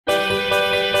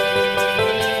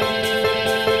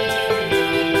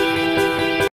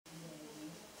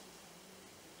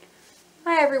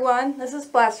everyone, this is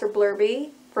Blaster Blurby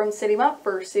from CityMutt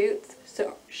Fursuits,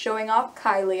 so showing off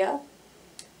Kylia.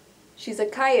 She's a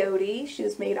coyote. She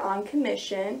was made on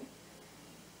commission,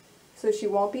 so she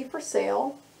won't be for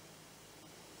sale.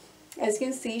 As you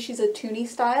can see, she's a toony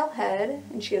style head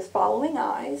and she has following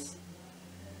eyes.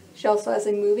 She also has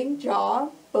a moving jaw.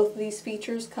 Both of these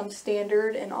features come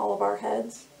standard in all of our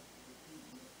heads.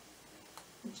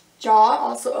 Jaw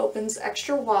also opens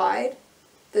extra wide.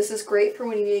 This is great for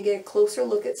when you need to get a closer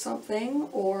look at something,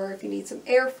 or if you need some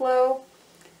airflow,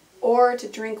 or to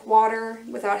drink water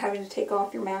without having to take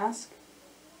off your mask.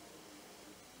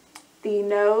 The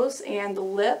nose and the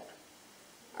lip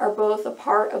are both a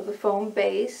part of the foam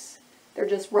base. They're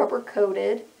just rubber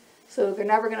coated, so they're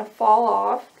never going to fall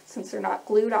off since they're not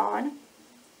glued on.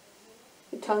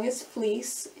 The tongue is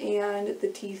fleece and the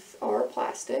teeth are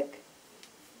plastic.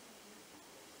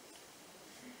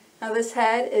 Now this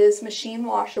head is machine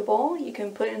washable. You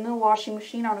can put it in the washing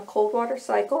machine on a cold water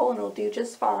cycle and it'll do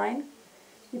just fine.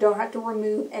 You don't have to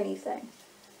remove anything.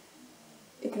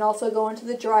 It can also go into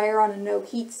the dryer on a no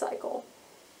heat cycle.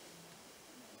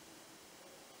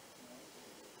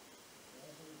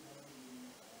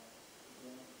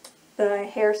 The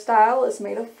hairstyle is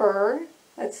made of fur.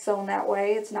 That's sewn that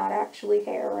way. It's not actually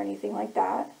hair or anything like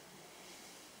that.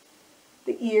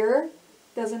 The ear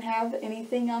doesn't have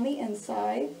anything on the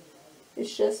inside.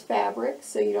 It's just fabric,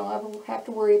 so you don't have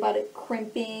to worry about it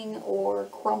crimping or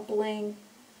crumpling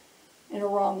in a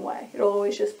wrong way. It'll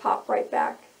always just pop right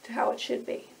back to how it should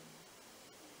be.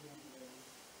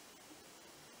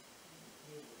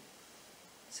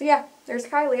 So yeah, there's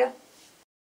Kylia.